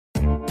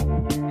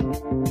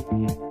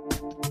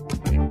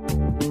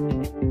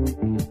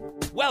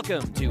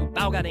Welcome to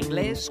Baugan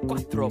Inglés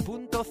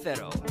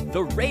 4.0,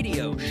 the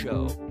radio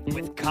show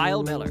with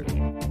Kyle Miller.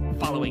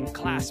 Following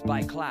class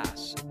by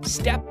class,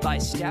 step by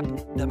step,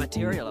 the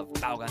material of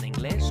Baugan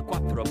Inglés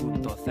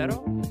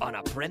 4.0 on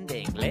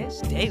Aprende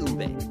Inglés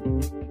TV.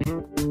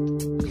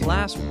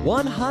 Class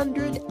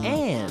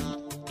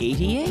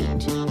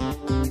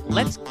 188.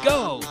 Let's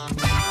go!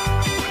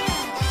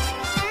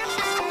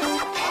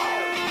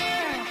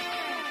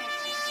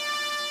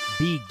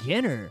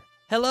 Beginner.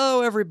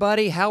 Hello,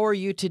 everybody. How are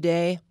you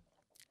today?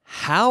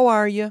 How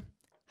are you?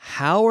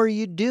 How are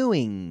you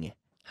doing?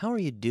 How are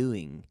you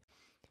doing?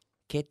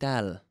 ¿Qué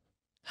tal?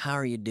 How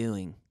are you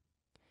doing?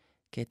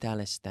 ¿Qué tal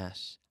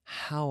estás?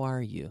 How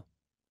are you?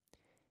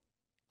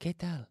 ¿Qué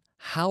tal?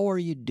 How are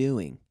you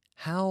doing?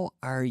 How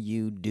are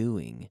you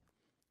doing?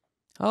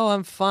 Oh,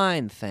 I'm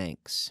fine,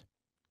 thanks.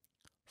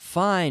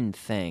 Fine,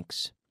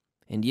 thanks.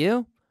 And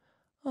you?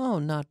 Oh,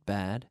 not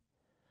bad.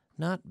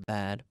 Not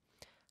bad.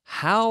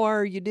 How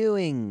are you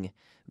doing?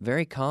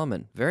 Very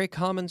common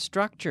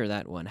structure,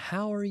 that one.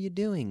 How are you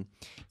doing?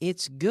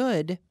 It's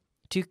good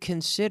to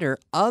consider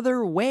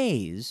other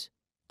ways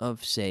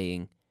of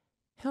saying,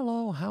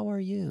 hello, how are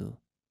you?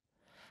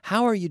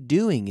 How are you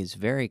doing is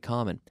very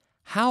common.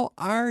 How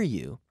are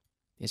you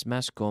es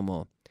más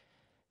como,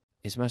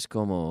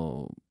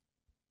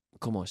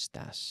 ¿cómo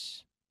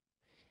estás?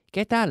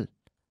 ¿Qué tal?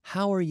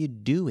 How are you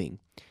doing?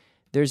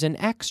 There's an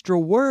extra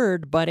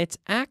word, but it's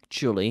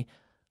actually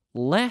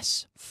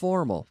less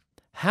formal.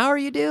 How are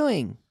you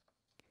doing?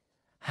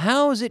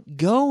 How's it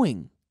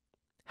going?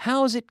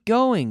 How's it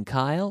going,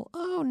 Kyle?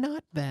 Oh,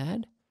 not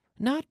bad.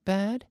 Not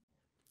bad.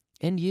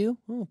 And you?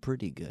 Oh,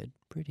 pretty good.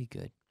 Pretty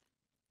good.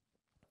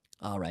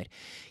 All right.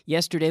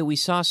 Yesterday we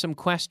saw some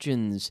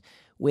questions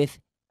with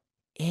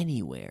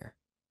anywhere.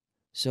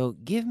 So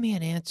give me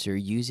an answer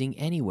using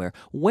anywhere.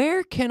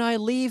 Where can I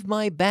leave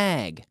my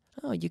bag?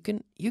 Oh, you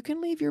can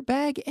leave your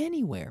bag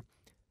anywhere.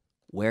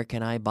 Where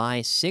can I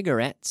buy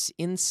cigarettes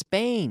in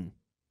Spain?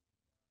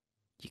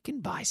 You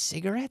can buy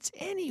cigarettes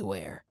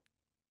anywhere.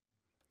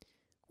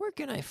 Where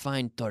can I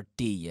find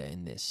tortilla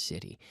in this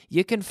city?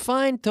 You can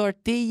find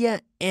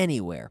tortilla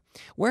anywhere.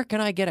 Where can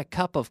I get a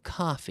cup of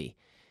coffee?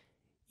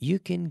 You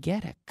can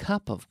get a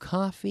cup of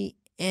coffee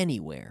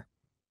anywhere.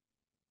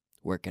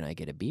 Where can I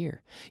get a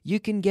beer? You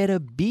can get a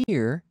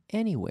beer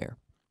anywhere.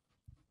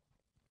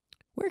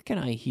 Where can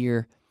I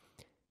hear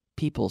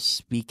people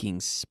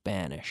speaking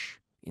Spanish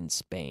in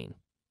Spain?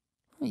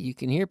 Well, you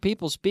can hear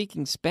people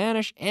speaking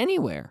Spanish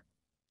anywhere.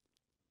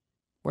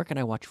 Where can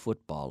I watch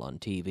football on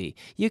TV?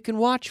 You can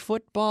watch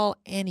football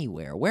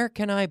anywhere. Where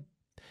can I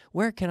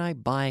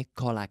buy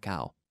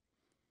colacao?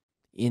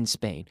 In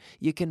Spain.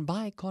 You can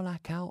buy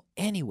colacao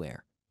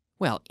anywhere.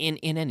 Well, in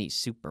any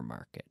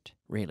supermarket,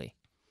 really.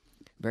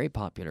 Very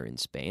popular in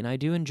Spain. I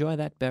do enjoy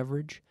that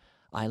beverage.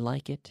 I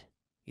like it.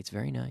 It's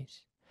very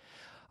nice.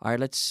 All right,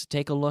 let's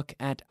take a look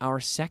at our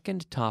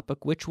second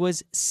topic, which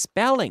was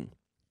spelling.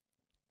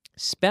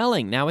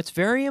 Spelling. Now, it's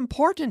very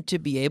important to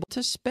be able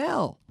to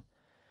spell.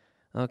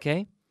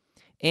 Okay?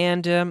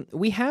 And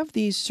we have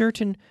these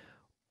certain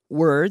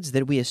words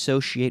that we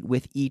associate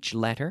with each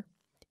letter,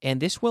 and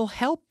this will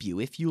help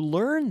you if you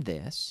learn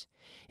this,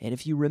 and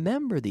if you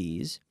remember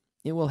these,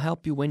 it will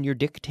help you when you're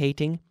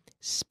dictating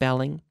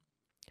spelling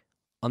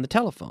on the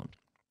telephone.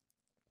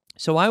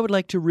 So I would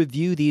like to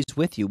review these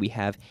with you. We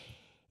have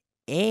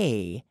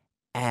A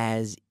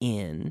as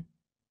in.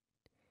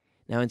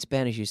 Now in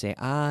Spanish you say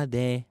A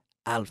de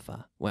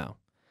alfa. Well,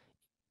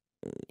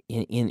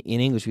 in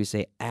English we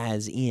say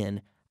as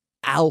in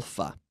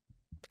alpha.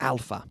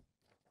 Alpha.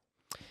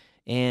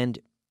 And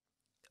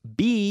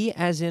B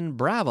as in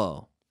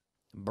bravo.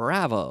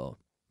 Bravo.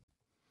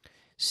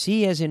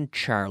 C as in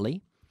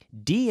Charlie.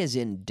 D as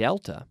in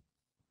Delta.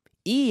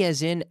 E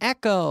as in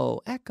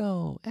echo.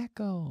 Echo,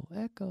 echo,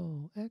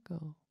 echo,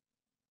 echo.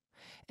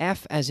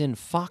 F as in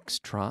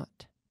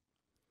foxtrot.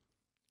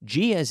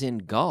 G as in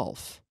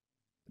golf.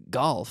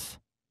 Golf.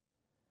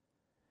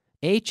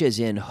 H as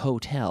in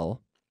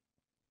hotel.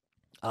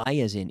 I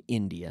as in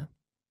India.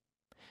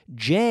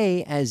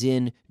 J as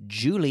in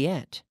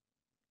Juliet.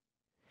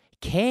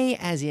 K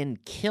as in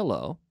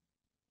kilo.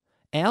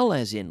 L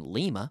as in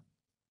Lima.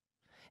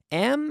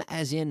 M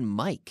as in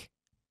Mike.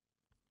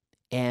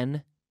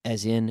 N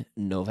as in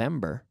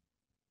November.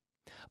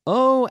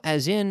 O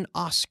as in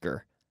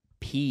Oscar.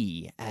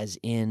 P as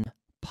in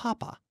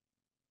Papa.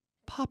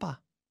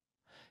 Papa.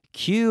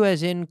 Q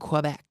as in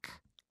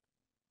Quebec.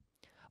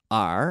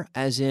 R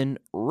as in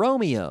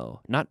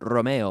Romeo. Not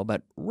Romeo,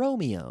 but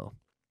Romeo.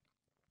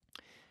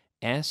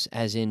 S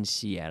as in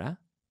Sierra.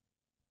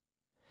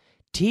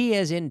 T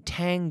as in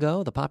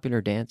tango, the popular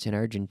dance in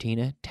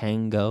Argentina.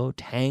 Tango,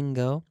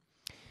 tango.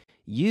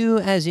 U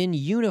as in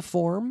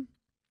uniform.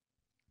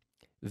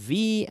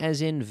 V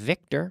as in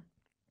Victor.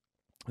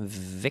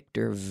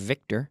 Victor,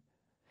 Victor.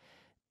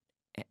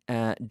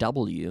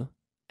 W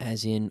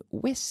as in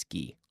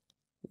whiskey.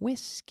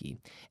 Whiskey.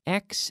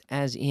 X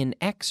as in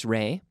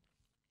X-ray.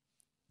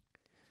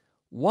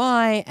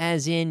 Y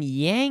as in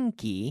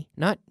Yankee,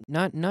 not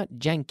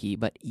Yankee,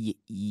 but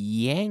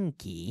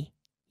Yankee,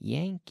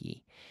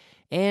 Yankee.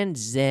 and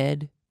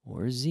Z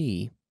or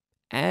Z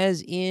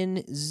as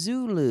in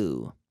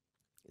Zulu.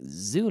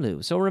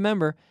 Zulu. So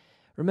remember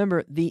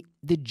the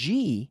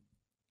G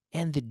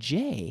and the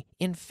J,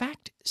 in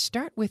fact,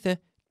 start with a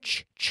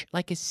ch,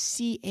 like a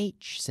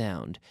CH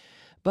sound,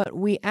 but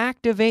we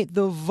activate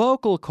the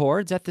vocal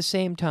cords at the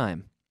same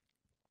time.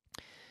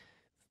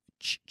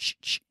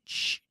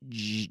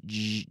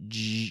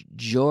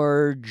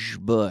 George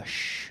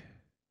Bush.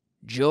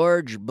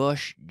 George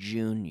Bush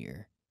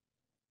Jr.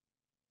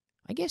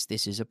 I guess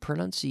this is a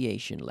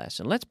pronunciation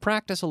lesson. Let's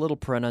practice a little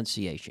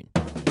pronunciation.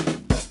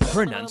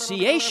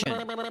 Pronunciation!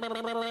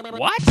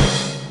 What?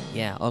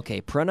 Yeah,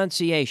 okay,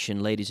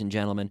 pronunciation, ladies and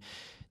gentlemen.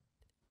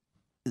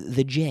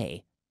 The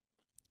J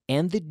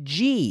and the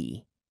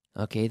G,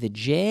 okay, the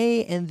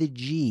J and the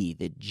G,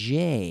 the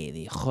J,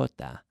 the J,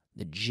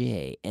 the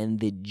J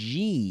and the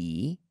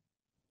G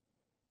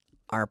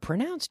are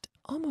pronounced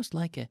almost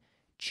like a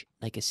ch,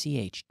 like a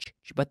CH.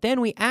 But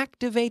then we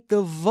activate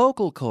the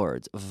vocal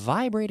cords,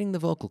 vibrating the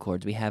vocal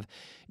cords. We have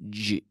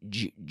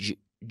George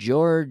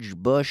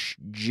Bush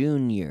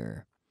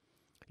Jr.,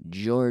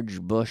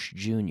 George Bush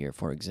Jr.,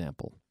 for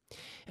example.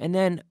 And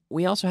then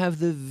we also have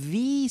the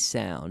V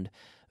sound,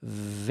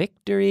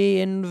 victory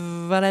in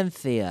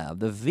Valencia.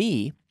 The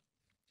V,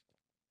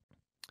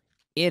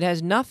 it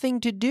has nothing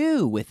to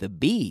do with a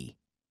B.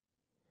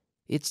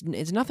 It's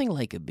nothing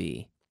like a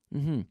B.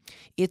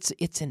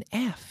 It's an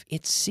F.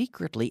 It's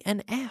secretly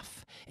an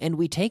F. And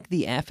we take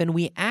the F and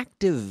we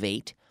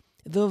activate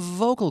the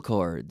vocal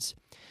cords.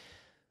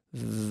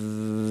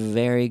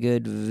 Very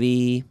good.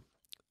 V,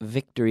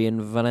 victory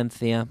in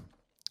Valencia.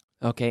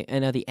 Okay,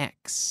 and now the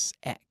X.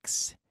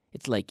 It's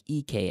like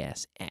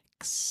EKS,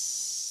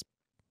 X.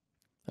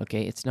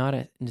 Okay, it's not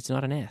an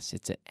S,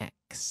 it's an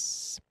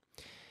X.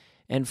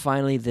 And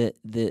finally the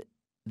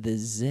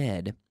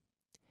Z,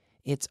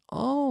 it's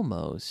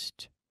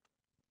almost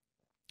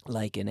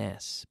like an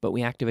S, but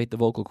we activate the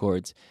vocal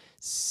cords.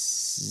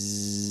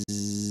 Z,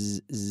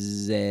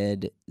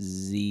 Z,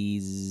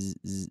 Z.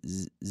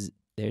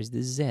 There's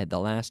the Z, the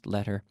last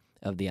letter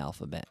of the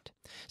alphabet.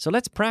 So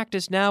let's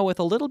practice now with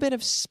a little bit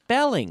of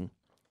spelling.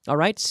 All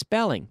right,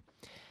 spelling.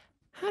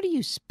 How do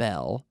you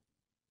spell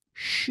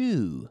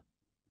shoe?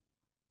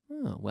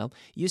 Oh, well,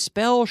 you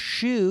spell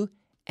shoe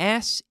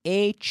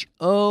S-H-O-E.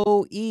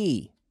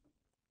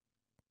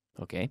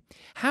 Okay.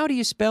 How do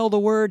you spell the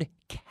word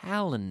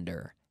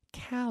calendar?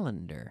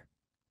 Calendar.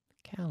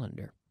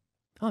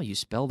 Oh, you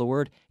spell the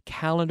word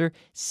calendar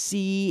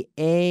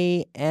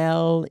C-A-L-E-N-D-A-R.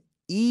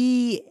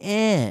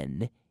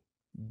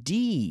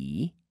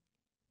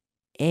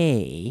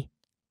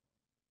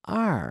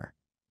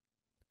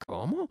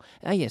 ¿Cómo?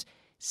 Ah, yes.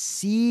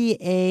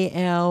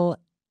 C-A-L-E-N-D-A-R.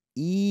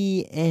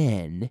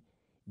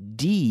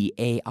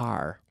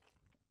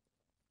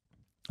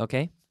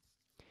 Okay?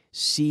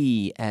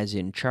 C as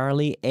in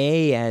Charlie,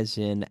 A as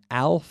in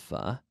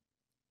Alpha,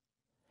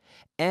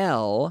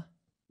 L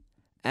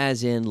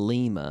as in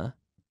Lima,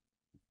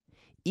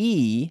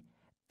 E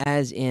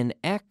as in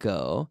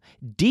Echo,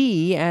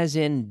 D as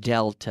in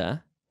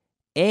Delta,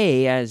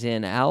 A as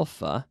in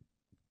Alpha,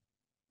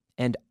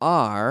 and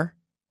R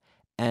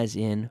as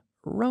in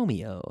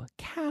Romeo.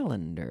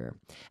 Calendar.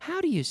 How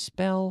do you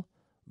spell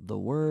the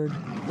word...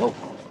 Whoa!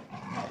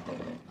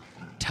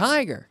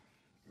 Tiger.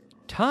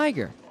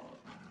 Tiger.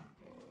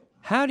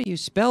 How do you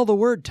spell the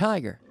word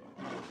tiger?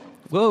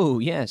 Whoa,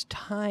 yes,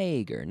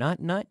 tiger. Not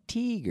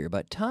tiger,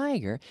 but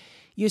tiger.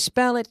 You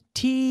spell it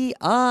T-I-G-E-R.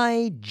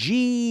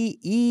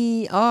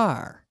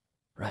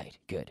 Right,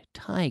 good.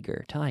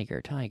 Tiger.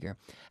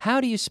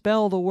 How do you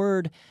spell the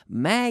word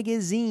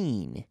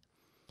magazine?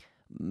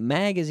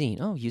 Magazine.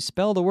 Oh, you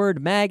spell the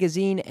word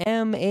magazine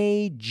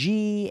M-A-G-A-Z-I-N-E.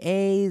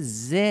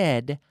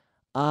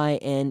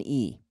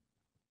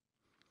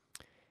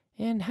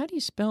 And how do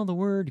you spell the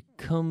word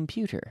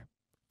computer?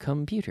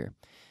 Computer.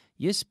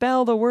 You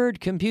spell the word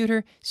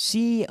computer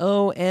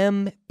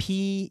C-O-M-P-U-T-E-R.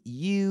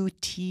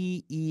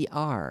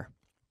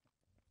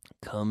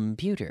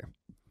 Computer.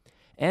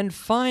 And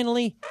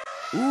finally,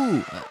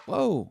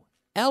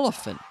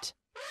 elephant.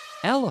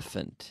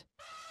 Elephant.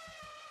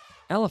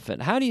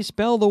 How do you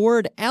spell the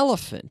word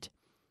elephant?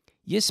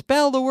 You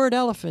spell the word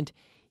elephant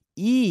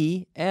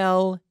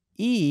E-L-E-P-H-A-N-T.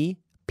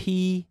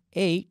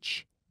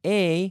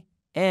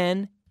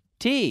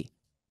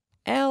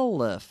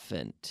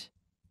 Elephant.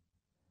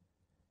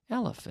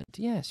 Elephant.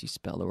 Yes, you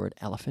spell the word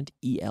elephant,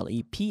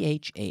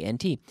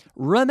 E-L-E-P-H-A-N-T.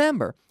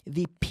 Remember,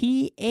 the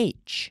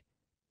P-H,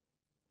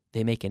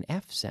 they make an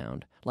F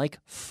sound, like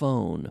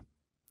phone,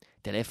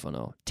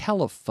 telefono,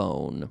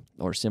 telephone,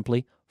 or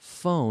simply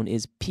phone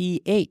is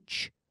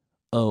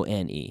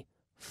P-H-O-N-E,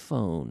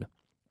 phone.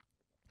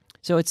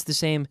 So it's the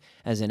same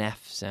as an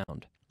F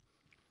sound.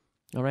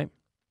 All right?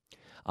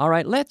 All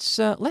right, let's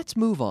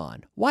move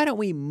on. Why don't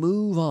we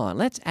move on?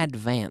 Let's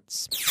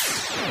advance.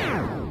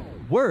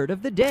 Word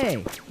of the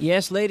day.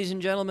 Yes, ladies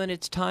and gentlemen,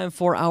 it's time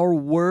for our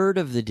word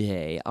of the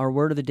day. Our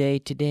word of the day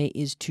today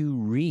is to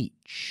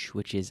reach,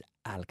 which is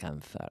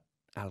alcanzar.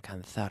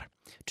 Alcanzar.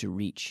 To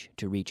reach.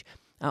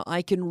 Now,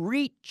 I can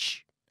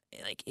reach,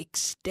 like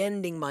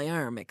extending my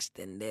arm,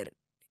 extender.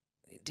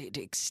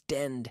 to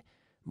extend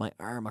my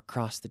arm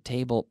across the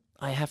table.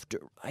 I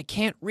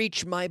can't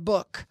reach my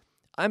book.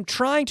 I'm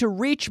trying to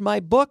reach my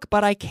book,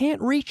 but I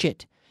can't reach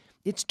it.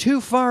 It's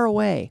too far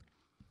away.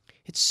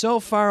 It's so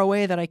far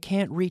away that I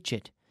can't reach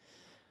it.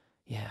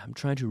 Yeah, I'm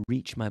trying to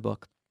reach my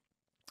book.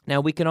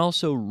 Now, we can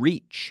also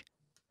reach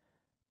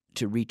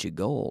to reach a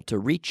goal, to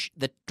reach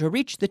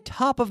the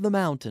top of the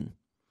mountain.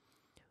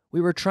 We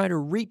were trying to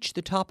reach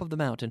the top of the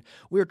mountain.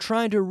 We were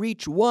trying to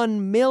reach $1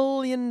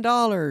 million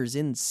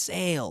in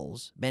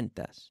sales,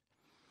 ventas.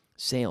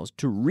 Sales,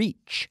 to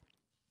reach,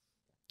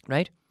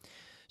 right?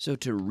 So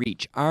to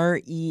reach,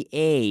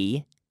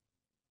 R-E-A-C-H.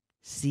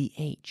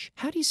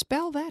 How do you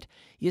spell that?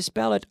 You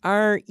spell it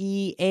R-E-A-C-H.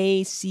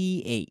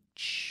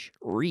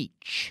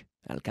 Reach,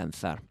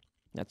 alcanzar.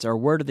 That's our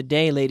word of the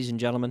day, ladies and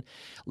gentlemen.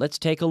 Let's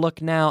take a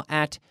look now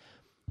at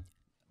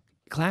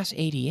Class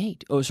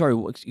 88.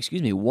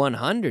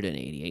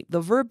 188.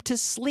 The verb to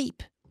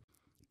sleep.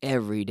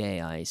 Every day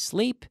I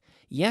sleep.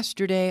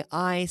 Yesterday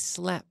I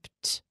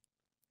slept.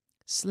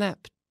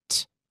 Slept.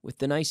 With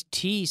the nice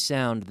T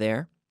sound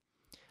there.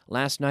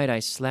 Last night I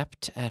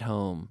slept at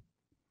home.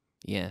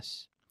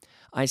 Yes.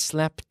 I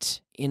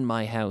slept in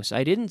my house.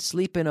 I didn't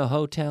sleep in a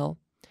hotel.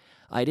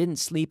 I didn't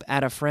sleep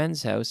at a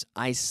friend's house.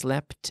 I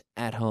slept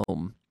at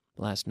home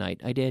last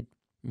night. I did.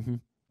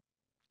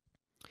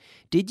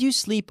 Did you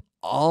sleep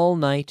all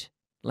night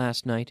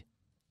last night?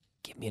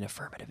 Give me an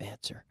affirmative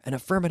answer. An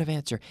affirmative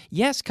answer.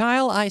 Yes,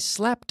 Kyle, I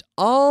slept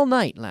all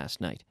night last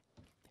night.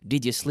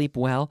 Did you sleep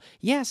well?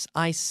 Yes,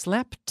 I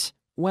slept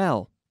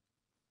well.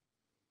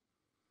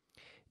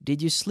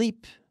 Did you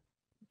sleep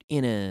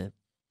did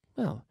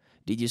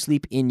you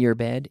sleep in your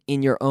bed,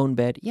 in your own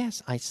bed?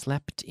 Yes, I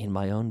slept in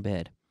my own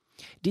bed.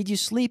 Did you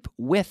sleep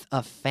with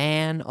a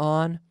fan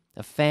on?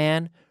 A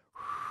fan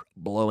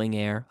blowing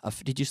air.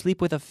 Did you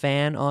sleep with a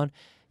fan on?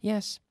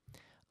 Yes,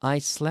 I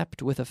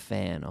slept with a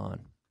fan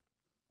on.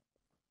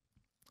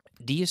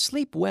 Do you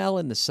sleep well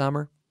in the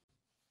summer?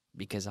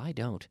 Because I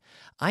don't.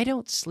 I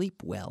don't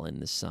sleep well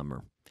in the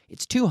summer.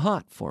 It's too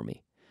hot for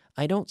me.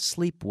 I don't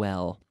sleep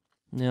well.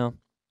 No.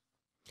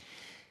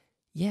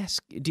 Yes.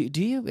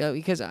 Do you?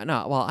 Because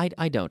no. Well,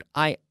 I don't.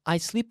 I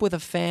sleep with a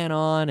fan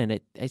on, and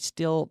it's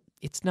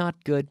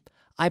not good.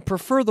 I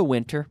prefer the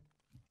winter.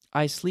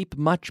 I sleep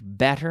much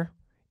better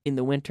in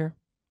the winter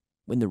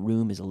when the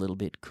room is a little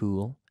bit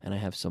cool and I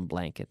have some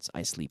blankets.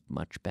 I sleep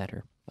much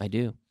better. I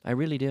do. I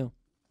really do.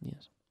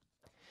 Yes.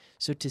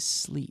 So to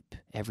sleep.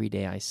 Every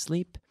day I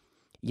sleep.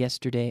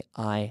 Yesterday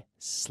I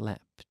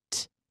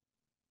slept.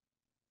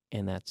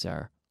 And that's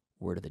our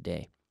word of the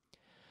day.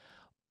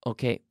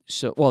 Okay,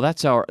 so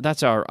that's our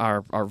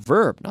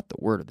verb, not the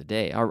word of the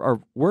day. Our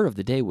word of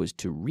the day was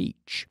to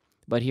reach.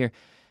 But here,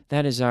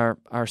 that is our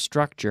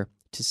structure.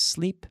 To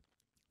sleep,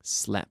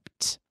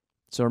 slept.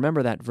 So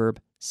remember that verb,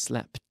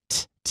 slept.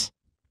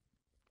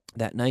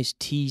 That nice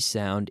T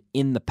sound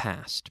in the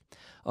past.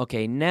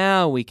 Okay,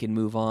 now we can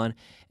move on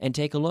and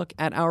take a look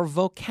at our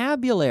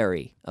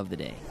vocabulary of the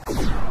day.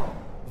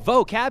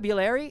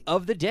 Vocabulary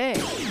of the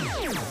day.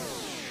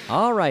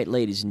 All right,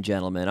 ladies and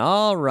gentlemen,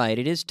 all right,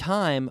 it is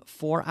time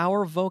for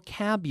our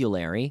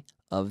vocabulary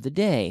of the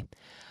day.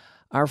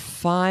 Our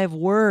 5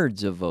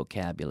 words of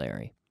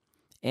vocabulary.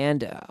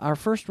 And our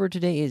first word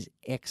today is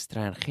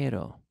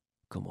extranjero,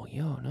 como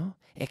yo, ¿no?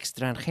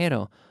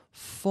 Extranjero,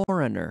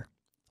 foreigner,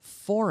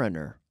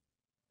 foreigner.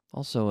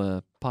 Also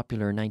a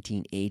popular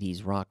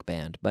 1980s rock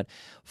band, but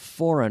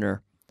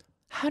foreigner.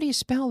 How do you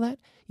spell that?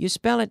 You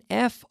spell it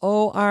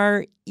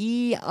F-O-R-E-I-G-N-E-R,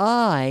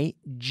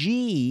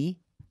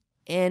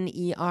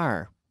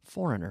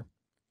 foreigner.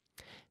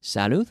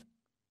 Salud.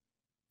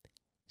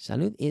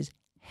 Salud is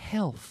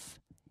health.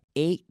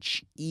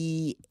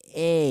 H-E-A-L-T-H.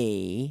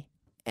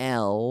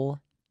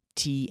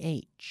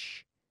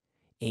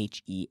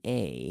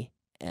 H-E-A-L-T-H.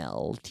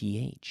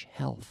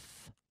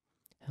 Health.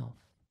 Health.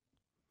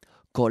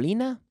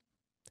 Colina.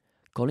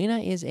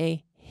 Colina is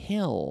a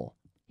hill.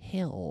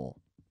 Hill.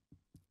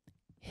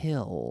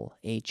 Hill.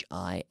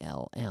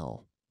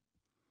 H-I-L-L.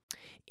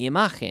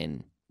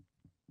 Imagen.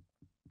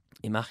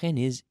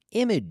 Imagen is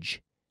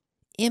image.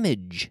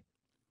 Image.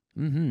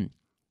 I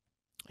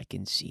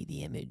can see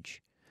the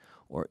image.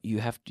 Or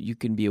you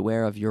can be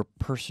aware of your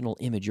personal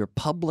image, your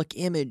public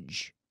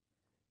image.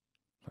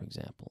 For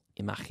example,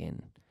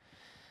 imagen.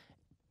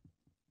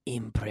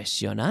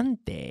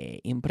 Impresionante.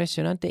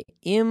 Impresionante.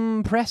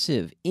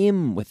 Impressive.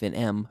 Im with an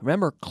M.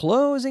 Remember,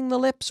 closing the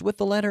lips with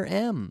the letter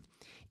M.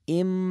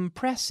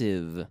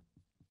 Impressive.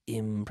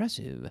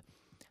 Impressive.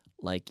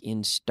 Like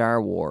in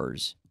Star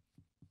Wars.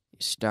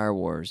 Star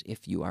Wars,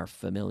 if you are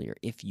familiar,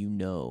 if you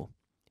know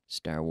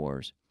Star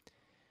Wars.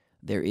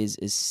 There is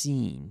a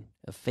scene,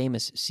 a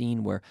famous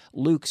scene where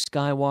Luke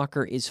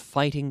Skywalker is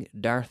fighting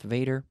Darth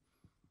Vader,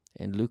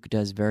 and Luke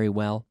does very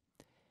well,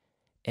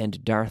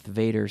 and Darth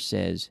Vader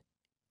says,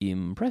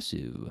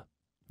 impressive,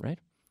 right?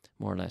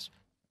 More or less.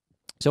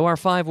 So our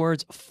 5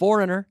 words,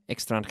 foreigner,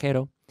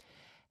 extranjero,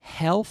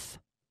 health,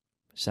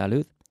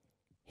 salud,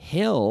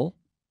 hill,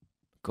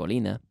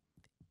 colina,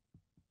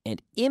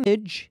 and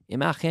image,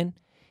 imagen,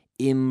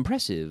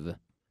 impressive,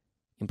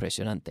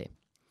 impresionante.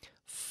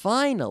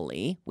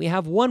 finally, we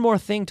have one more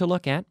thing to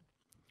look at,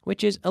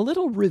 which is a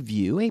little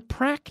review, a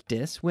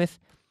practice with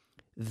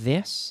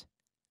this,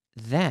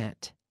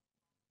 that,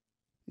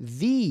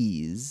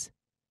 these,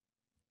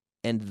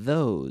 and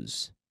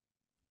those.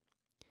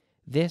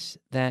 This,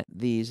 that,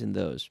 these, and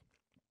those.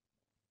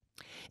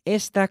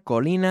 Esta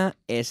colina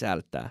es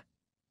alta.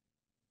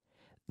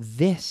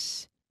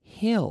 This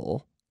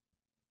hill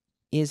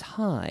is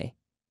high.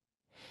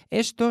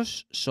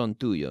 Estos son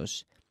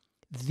tuyos.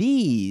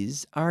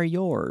 These are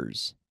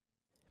yours.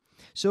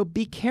 So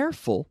be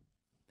careful.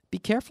 Be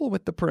careful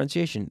with the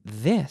pronunciation.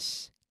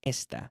 This,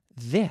 esta,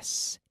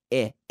 this,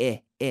 e.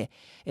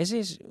 Ese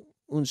es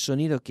un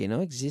sonido que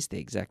no existe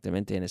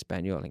exactamente en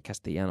español, en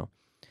castellano.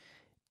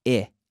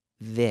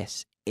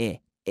 This,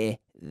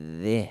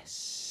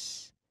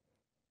 this.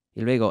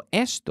 Y luego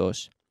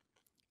estos,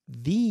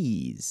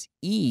 these,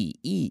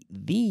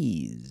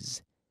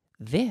 these.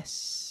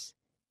 This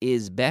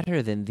is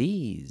better than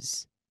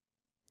these.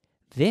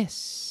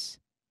 This,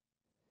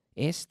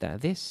 esta,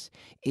 this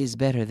is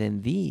better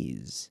than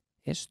these,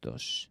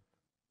 estos.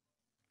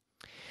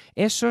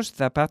 Esos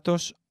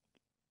zapatos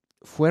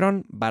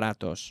fueron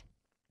baratos.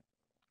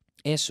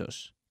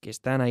 Esos que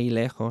están ahí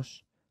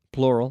lejos,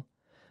 plural.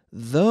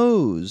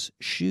 Those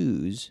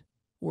shoes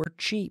were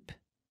cheap.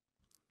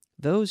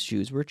 Those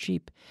shoes were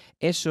cheap.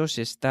 Esos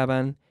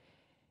estaban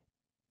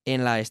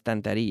en la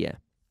estantería.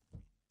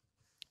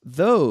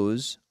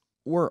 Those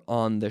were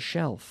on the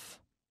shelf.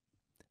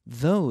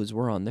 Those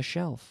were on the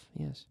shelf,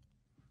 yes.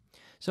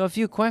 So a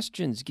few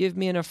questions. Give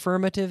me an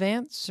affirmative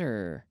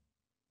answer.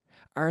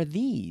 Are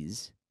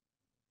these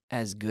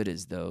as good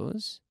as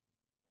those?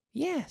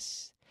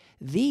 Yes,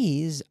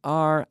 these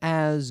are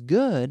as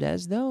good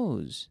as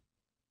those.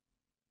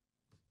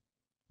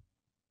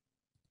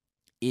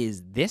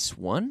 Is this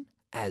one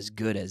as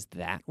good as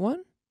that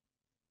one?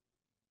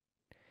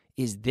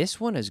 Is this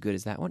one as good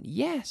as that one?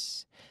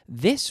 Yes,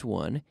 this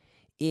one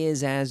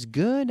is as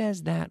good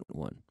as that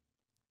one.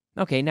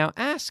 Okay, now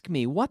ask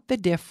me what the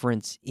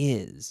difference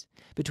is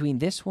between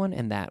this one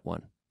and that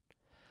one.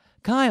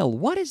 Kyle,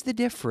 what is the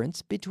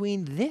difference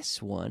between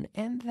this one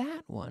and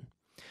that one?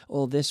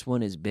 Well, this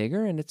one is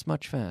bigger and it's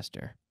much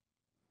faster,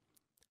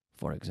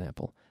 for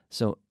example.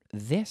 So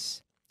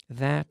this,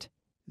 that,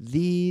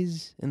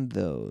 these, and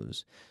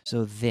those.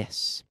 So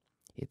this,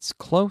 it's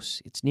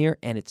close, it's near,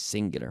 and it's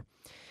singular.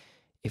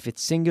 If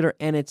it's singular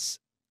and it's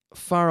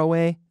far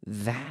away,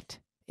 that,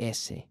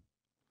 ese.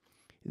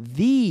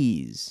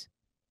 These,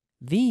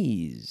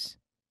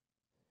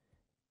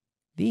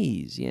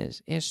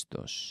 yes,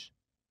 estos.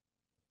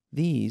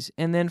 These,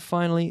 and then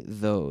finally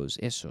those,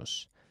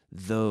 esos,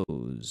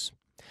 those.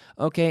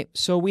 Okay,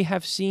 so we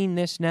have seen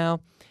this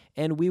now,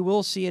 and we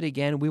will see it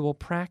again. We will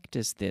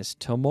practice this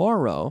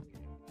tomorrow.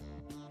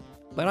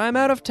 But I'm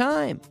out of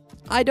time.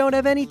 I don't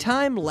have any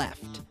time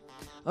left.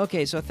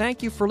 Okay, so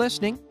thank you for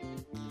listening.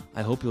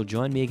 I hope you'll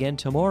join me again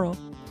tomorrow.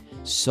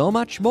 So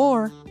much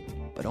more,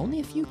 but only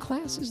a few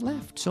classes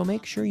left, so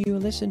make sure you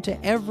listen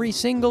to every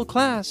single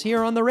class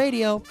here on the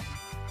radio.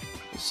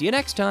 See you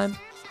next time.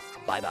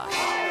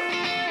 Bye-bye.